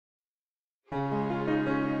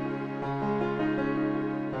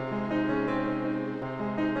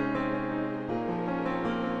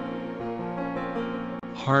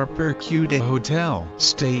Harper Kuta Hotel.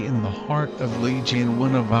 Stay in the heart of Legian,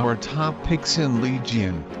 one of our top picks in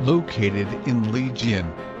Legian. Located in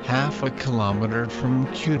Legian, half a kilometer from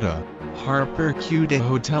Kuta, Harper Kuta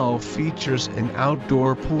Hotel features an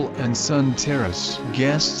outdoor pool and sun terrace.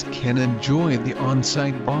 Guests can enjoy the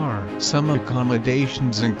on-site bar. Some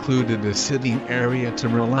accommodations included a sitting area to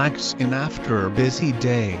relax in after a busy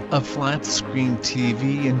day. A flat-screen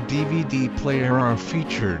TV and DVD player are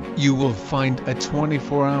featured. You will find a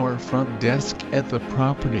 24-hour front desk at the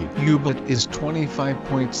property. Ubud is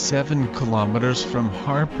 25.7 kilometers from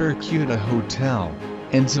Harper Kuta Hotel,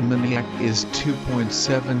 and Seminyak is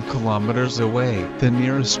 2.7 kilometers away. The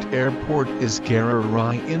nearest airport is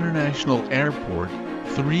Laurel International Airport,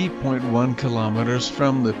 3.1 kilometers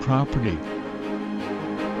from the property.